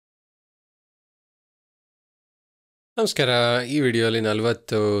ನಮಸ್ಕಾರ. ಈ ವಿಡಿಯೋಲಿ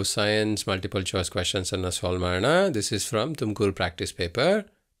 40 ಸೈನ್ಸ್ ಮಲ್ಟಿಪಲ್ ಚಾಯ್ಸ್ ಕ್ವೆಶನ್ಸ್ ಅನ್ನು ಸಾಲ್ವ್ ಮಾಡೋಣ. This is from Tumakuru practice paper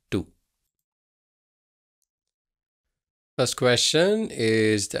 2. First question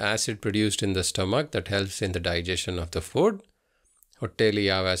is the acid produced in the stomach that helps in the digestion of the food. ಹೊಟ್ಟೆಯಲ್ಲಿ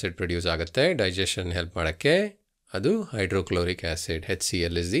ಯಾವ acid produce ಆಗುತ್ತೆ digestion help ಮಾಡೋಕ್ಕೆ? ಅದು hydrochloric acid,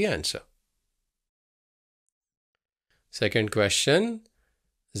 HCl is the answer. Second question,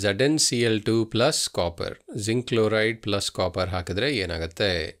 ZnCl2 plus copper, zinc chloride plus copper ಹಾಕಿದ್ರೆ ಏನಾಗುತ್ತೆ?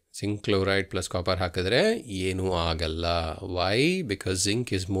 zinc chloride plus copper ಹಾಕಿದ್ರೆ ಏನೂ ಆಗಲ್ಲ. Why? Because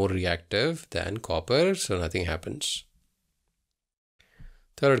zinc is more reactive than copper, so nothing happens.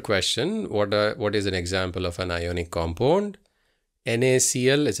 Third question, what is an example of an ionic compound?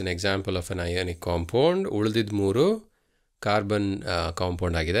 NaCl is an example of an ionic compound. ಉಳಿದಿದ್ದ ಮೂರು carbon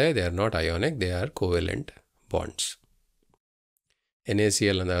compound ಆಗಿದೆ. They are not ionic, they are covalent bonds.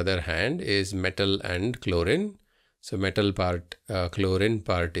 NaCl on the other hand is metal and chlorine. So metal part, chlorine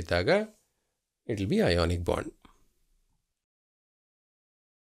part itaga, it will be ionic bond.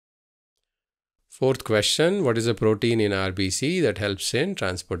 Fourth question, what is a protein in RBC that helps in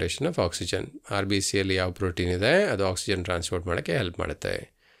transportation of oxygen? RBC alli yav protein ide adu oxygen transport ಮಾಡೋಕ್ಕೆ help ಮಾಡುತ್ತೆ.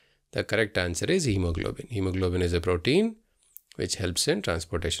 The correct answer is hemoglobin. Hemoglobin is a protein which helps in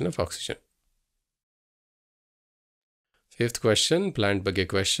transportation of oxygen. Fifth question, plant ಬಗ್ಗೆ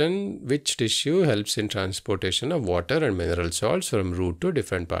question. Which tissue helps in transportation of water and mineral salts from root to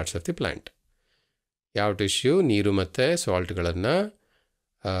different parts of the plant? ಯಾವ tissue ನೀರು ಮತ್ತು ಸಾಲ್ಟ್ಗಳನ್ನು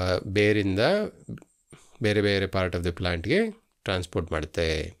ಬೇರಿಂದ ಬೇರೆ ಬೇರೆ part of the ಪ್ಲಾಂಟ್ಗೆ transport ಮಾಡುತ್ತೆ?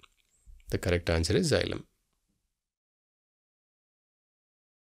 The correct answer is xylem.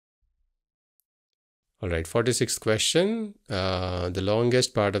 Alright, 46th question, the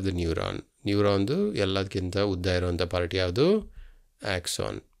longest part of the neuron. ನ್ಯೂರಾನ್ದು ಎಲ್ಲದಕ್ಕಿಂತ ಉದ್ದ ಇರುವಂಥ ಪಾರ್ಟ್ ಯಾವುದು?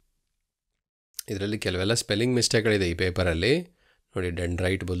 ಆಕ್ಸಾನ್. ಇದರಲ್ಲಿ ಕೆಲವೆಲ್ಲ ಸ್ಪೆಲ್ಲಿಂಗ್ ಮಿಸ್ಟೇಕ್ಗಳಿದೆ ಈ ಪೇಪರಲ್ಲಿ ನೋಡಿ.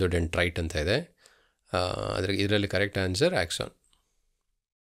 ಡೆಂಡ್ರೈಟ್ ಬದಲು ಡೆಂಟ್ರೈಟ್ ಅಂತ ಇದೆ. ಇದರಲ್ಲಿ correct answer axon.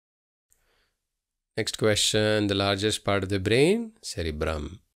 Next question, the largest part of the brain? ಸೆರಿಬ್ರಮ್.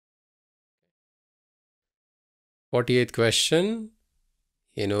 48th question,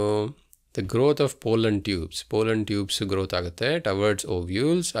 the growth of pollen tubes growth ಆಗುತ್ತೆ towards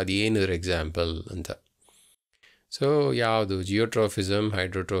ovules. ಅದು ಏನಿದ್ರ ಎಕ್ಸಾಂಪಲ್ ಅಂತ. ಸೊ ಯಾವುದು? ಜಿಯೋಟ್ರೋಫಿಸಮ್,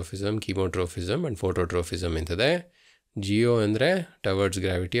 ಹೈಡ್ರೋಟ್ರೋಫಿಸಮ್, ಕೀಮೋಟ್ರೋಫಿಸಮ್ ಆ್ಯಂಡ್ ಫೋಟೋಟ್ರೋಫಿಸಮ್ ಇಂಥದೆ. ಜಿಯೋ ಅಂದರೆ towards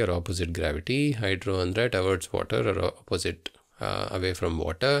gravity R opposite gravity. Hydro ಅಂದರೆ towards water R opposite away from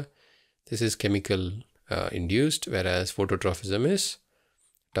water. This is chemical induced, whereas phototrophism is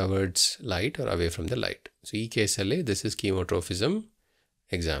towards light or away from the light. So ಈ ಕೇಸಲ್ಲಿ this is chemotrophism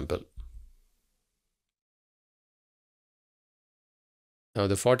example. Now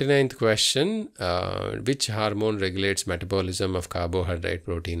the 49th question, which hormone regulates metabolism of carbohydrate,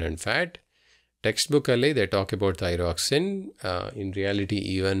 protein and fat? Textbook alli they talk about thyroxine. In reality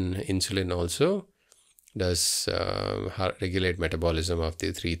even insulin also does regulate metabolism of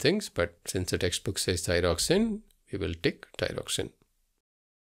the three things, but since the textbook says thyroxine, we will tick thyroxine.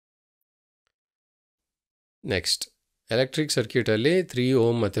 Next, electric ಸರ್ಕ್ಯೂಟಲ್ಲಿ 3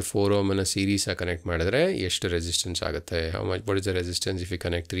 ohm ಮತ್ತು 4 ohm ಅನ್ನು ಸೀರೀಸಾಗಿ connect ಮಾಡಿದ್ರೆ ಎಷ್ಟು resistance ಆಗುತ್ತೆ? what is the resistance if you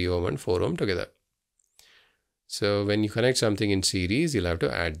connect 3 ohm and 4 ohm together? So when you connect something in series, you'll have to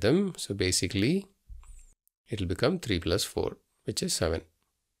add them. So basically it will become 3 plus 4, which is 7.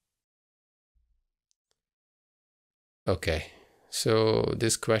 Okay, so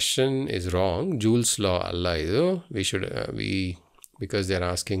this question is wrong. Joule's law alla idu. We should because they are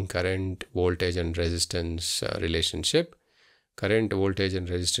asking current, voltage and resistance relationship. Current, voltage and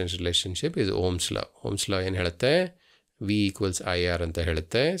resistance relationship is Ohm's law. Ohm's law ಏನು ಹೇಳುತ್ತೆ? V equals IR ಅಂತ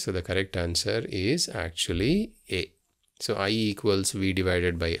ಹೇಳುತ್ತೆ. So the correct answer is actually A. So I equals V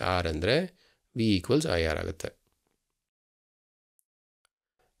divided by R ಅಂದರೆ V equals IR ಆಗುತ್ತೆ.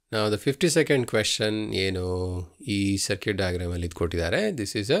 Now the 52nd question ಏನು? ಈ circuit diagram ಅಲ್ಲಿ ಇದು ಕೊಟ್ಟಿದ್ದಾರೆ.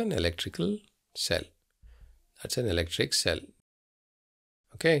 This is an electrical cell. That's an electric cell.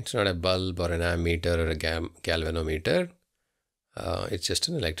 Okay, it's not a bulb or an ammeter or a galvanometer. It's just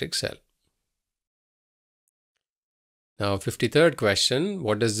an electric cell. Now 53rd question,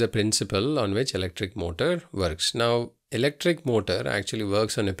 what is the principle on which electric motor works? Now electric motor actually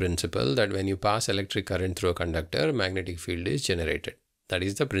works on a principle that when you pass electric current through a conductor, magnetic field is generated. That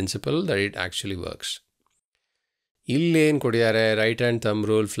is the principle that it actually works. ಇಲ್ಲಿ ಏನು ಕೊಟ್ಟಿದ್ದಾರೆ? Right hand thumb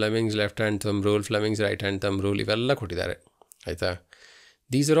rule, Fleming's left hand thumb rule, Fleming's right hand thumb rule ಇವೆಲ್ಲ ಕೊಟ್ಟಿದ್ದಾರೆ. ಆಯಿತಾ?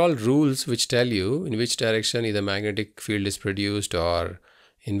 These are all rules which tell you in which direction either magnetic field is produced or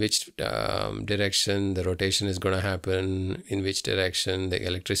in which direction the rotation is going to happen, in which direction the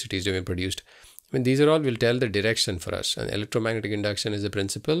electricity is to be produced. I mean, these are all will tell the direction for us. And electromagnetic induction is a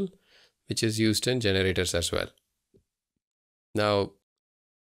principle which is used in generators as well. Now,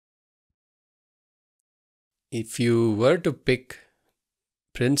 if you were to pick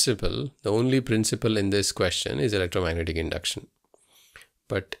principle, the only principle in this question is electromagnetic induction.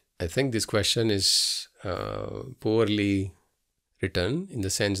 But I think this question is poorly written in the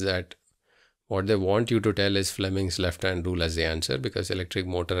sense that what they want you to tell is Fleming's left-hand rule as the answer, because electric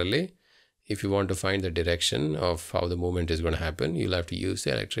motor alley, if you want to find the direction of how the movement is going to happen, you'll have to use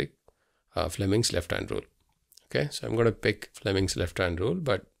the Fleming's left-hand rule. Okay, so I'm going to pick Fleming's left-hand rule,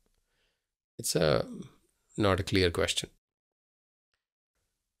 but it's not a clear question.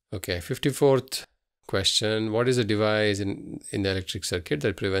 Okay, 54th question. What is a device in the electric circuit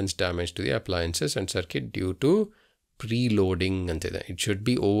that prevents damage to the appliances and circuit due to preloading? It should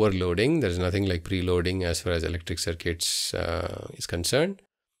be overloading. There's nothing like preloading as far as electric circuits is concerned.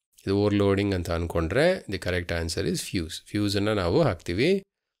 The overloading anta ankondre, the correct answer is fuse. Fuse anna navu haktivi,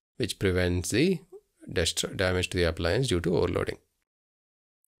 which prevents the damage to the appliance due to overloading.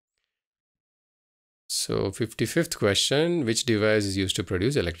 So 55th question, which device is used to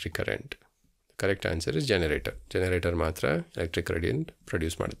produce electric current? The correct answer is generator. Generator matra electric current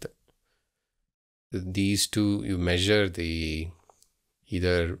produce madutte. These two, you measure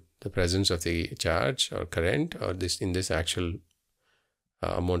either the presence of the charge or current, or in this actual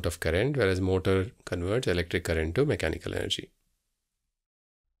amount of current, whereas motor converts electric current to mechanical energy.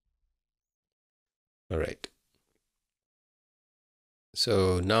 All right.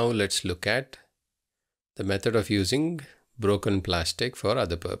 So now let's look at the method of using broken plastic for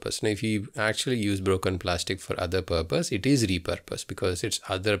other purpose. Now, if you actually use broken plastic for other purpose, it is repurpose because it's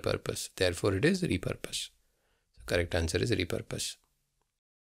other purpose. Therefore, it is repurpose. So correct answer is repurpose.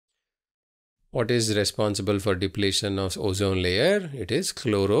 What is responsible for depletion of ozone layer? It is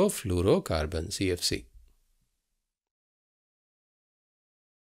chlorofluorocarbon, CFC.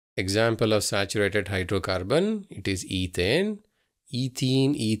 Example of saturated hydrocarbon, it is ethane.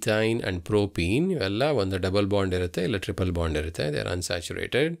 Ethene, ethine and propene, one double bond irutte, triple bond irutte. They are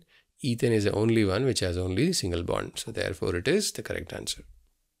unsaturated. Ethane is the only one which has only single bond. So therefore it is the correct answer.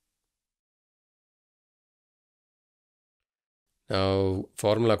 Now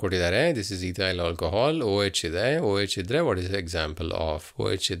formula kodidare. This is ethyl alcohol. OH ide. OH idre, what is the example of?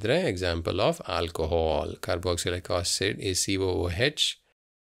 OH idre, example of alcohol. Carboxylic acid is COOH.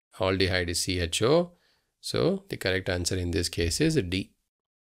 Aldehyde is CHO. So the correct answer in this case is D.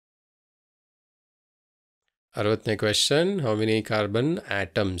 60th question, how many carbon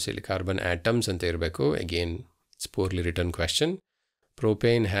atoms? Carbon atoms anta irbeku. Again, it's poorly written question.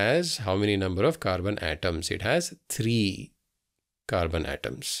 Propane has how many number of carbon atoms? It has 3 carbon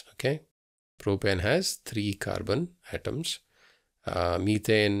atoms. Okay, propane has 3 carbon atoms.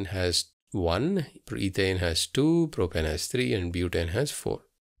 Methane has 1, ethane has 2, propane has 3, and butane has 4.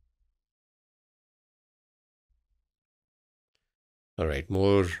 All right,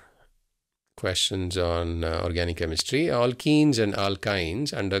 more questions on organic chemistry. Alkenes and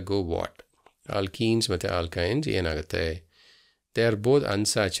alkynes undergo what? Alkenes and alkynes yenagate. They are both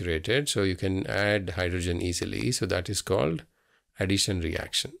unsaturated, so you can add hydrogen easily. So that is called addition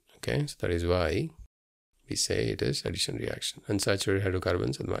reaction. Okay, so that is why we say it is addition reaction. Unsaturated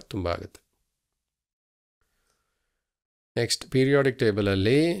hydrocarbons tumba agate. Next, periodic table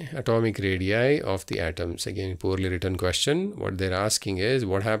alley, atomic radii of the atoms. Again, poorly written question. What they're asking is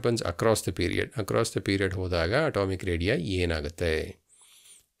what happens across the period. Across the period hodaga atomic radii yenagate.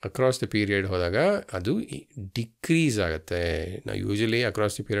 Across the period hodaga adu decrease agate. Now usually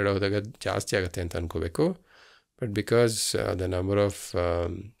across the period hodaga ಜಾಸ್ತಿ agate anta ಅನ್ಕೋಬೇಕು. But because the number of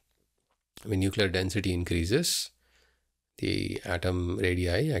nuclear density increases, the atom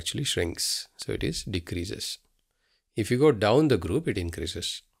radii actually shrinks. So it is decreases. If you go down the group, it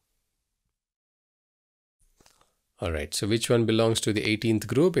increases. Alright, so which one belongs to the 18th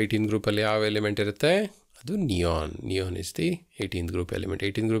group? 18th group alli ಯಾವ element irutte? Adu neon. Neon is the 18th group element.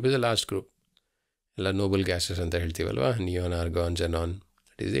 18th group is the last group. Ella noble gases anta ಹೇಳ್ತೀವಲ್ವಾ? Neon, argon, xenon.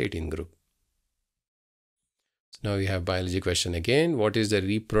 That is the 18th group. So now we have biology question again. What is the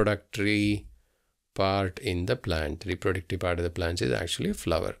reproductory part in the plant? Reproductive part of the plant is actually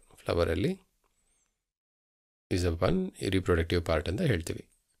flower. Flower alli is a one reproductive part anta ಹೇಳ್ತೀವಿ.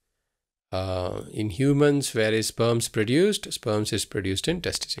 In humans, where is sperms produced? Sperms is produced in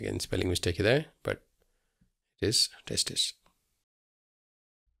testis. Again, spelling mistake there, but it is testis.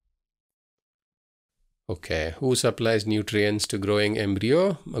 Okay, who supplies nutrients to growing embryo?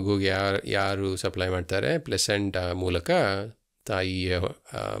 Maguge yaru supply ಮಾಡ್ತಾರೆ? Placenta ಮೂಲಕ ತಾಯಿಯ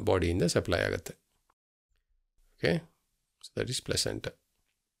ಬಾಡಿಯಿಂದ supply ಆಗುತ್ತೆ. Okay, so that is placenta.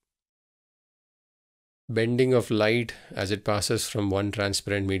 Bending of light as it passes from one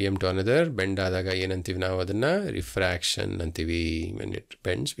transparent medium to another. Bend ಆದಾಗ ಏನಂತೀವಿ ನಾವು ಅದನ್ನ refraction ಅಂತೀವಿ. When it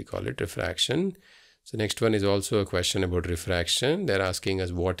bends we call it refraction. So next one is also a question about refraction. They're asking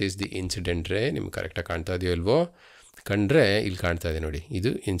us what is the incident ray. ನಿಮ್ಗೆ ಕರೆಕ್ಟಾಗಿ ಕಾಣ್ತಾ ಇದೆಯೋ ಇಲ್ವೋ? ಕಂಡ್ರೆ ಇಲ್ಲಿ ಕಾಣ್ತಾ ಇದೆ ನೋಡಿ,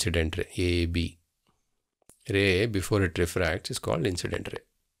 ಇದು incident ray. AB ray before it refracts is called incident ray.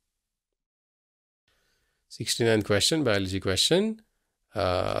 69th question, biology question.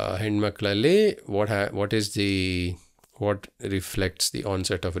 ಹೆಣ್ಮಕ್ಳಲ್ಲಿ what reflects the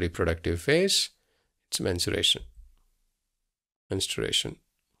onset of reproductive phase? It's menstruation.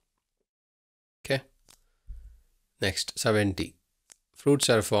 Okay. Next, 70. Fruits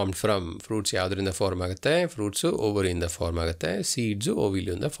are formed from. Fruits ಯಾವುದರಿಂದ form ಆಗುತ್ತೆ? Fruits ಓವರಿಯಿಂದ form ಆಗುತ್ತೆ. Seeds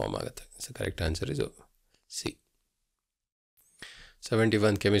ಓವಿಲಿಯಿಂದ form ಆಗುತ್ತೆ. So correct answer is C.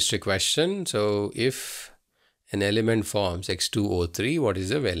 71 chemistry question. So if an element forms X2O3, what is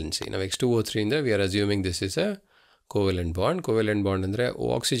the valency? Now X2O3 in there, we are assuming this is a covalent bond. Covalent bond andre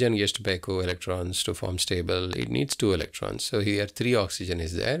oxygen ಎಷ್ಟು ಬೇಕು electrons to form stable? It needs 2 electrons. So here 3 oxygen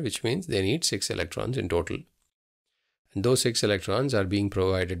is there, which means they need 6 electrons in total. And those 6 electrons are being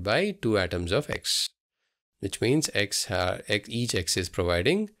provided by 2 atoms of X, which means each X is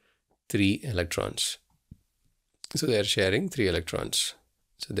providing 3 electrons. So they are sharing 3 electrons.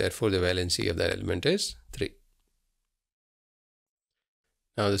 So therefore the valency of that element is 3.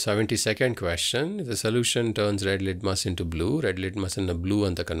 Now the 72nd question, if the solution turns red litmus into blue, red litmus in a blue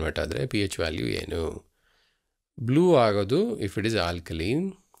anta convert adre pH value ಏನು? Blue ಆಗೋದು if it is alkaline,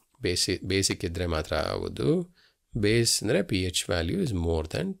 basic ಇದ್ರೆ ಮಾತ್ರ ಆಗೋದು. Base ಅಂದ್ರೆ pH value is more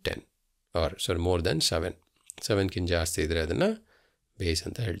than 10 or sorry more than 7. 7ಕ್ಕಿಂತ ಜಾಸ್ತಿ ಇದ್ರೆ ಅದನ್ನ base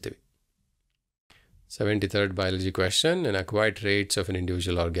ಅಂತ ಹೇಳ್ತೀವಿ. 73rd biology question, an acquired traits of an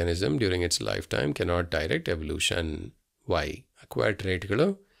individual organism during its lifetime cannot direct evolution. Why? Acquired traitಗಳು,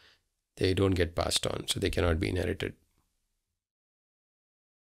 they don't get passed on, so they cannot be inherited.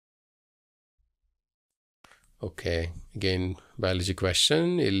 Okay, again biology question.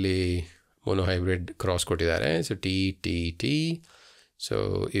 Illi monohybrid cross ಕೊಟ್ಟಿದ್ದಾರೆ. So T. So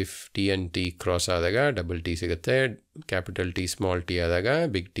if T and T cross ಆದಾಗ double T ಸಿಗುತ್ತೆ. Capital T small t ಆದಾಗ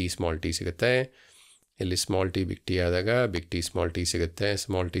big T small t ಸಿಗುತ್ತೆ. ಇಲ್ಲಿ small t big T ಆದಾಗ big T small t ಸಿಗುತ್ತೆ.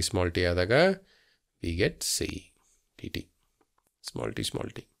 small t ಆದಾಗ we get C. TT. Small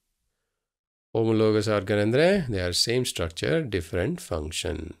t. Homologous organ andre, they are same structure, different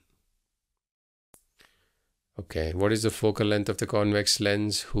function. Okay, what is the focal length of the convex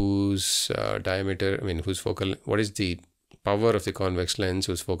lens whose diameter, what is the power of the convex lens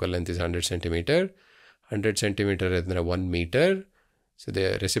whose focal length is 100 centimeter? 100 centimeter is 1 meter. So the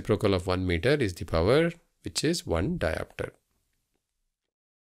reciprocal of 1 meter is the power, which is 1 diopter.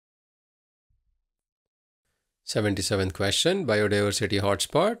 77th question, biodiversity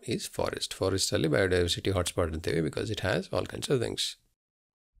hotspot is forest. Forest alli biodiversity hotspot anteve because it has all kinds of things.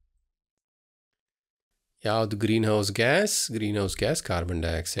 Yavadu greenhouse gas? Greenhouse gas, carbon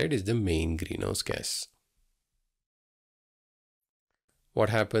dioxide is the main greenhouse gas.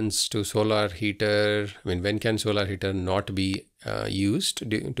 What happens to solar heater? When can solar heater not be used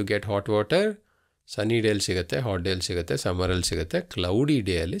to get hot water? Sunny day alli sigate, hot day alli sigate, summer alli sigate, cloudy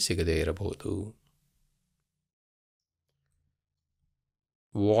day alli sigade irabodu.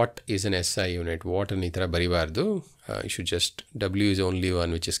 What is an SI unit? What an itara baribardu. You should just, W is only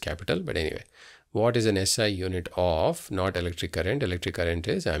one which is capital, but anyway. What is an SI unit of? Not electric current. Electric current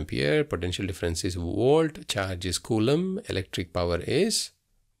is ampere. Potential difference is volt. Charge is coulomb. Electric power is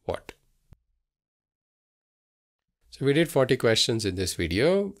watt. So we did 40 questions in this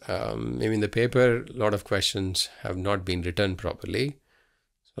video. In the paper, a lot of questions have not been written properly.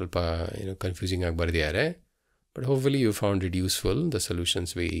 Solpa, confusing aagi bardiyare. But hopefully you found it useful, the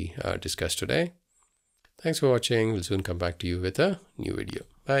solutions we discussed today. Thanks for watching. We'll soon come back to you with a new video.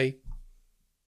 Bye.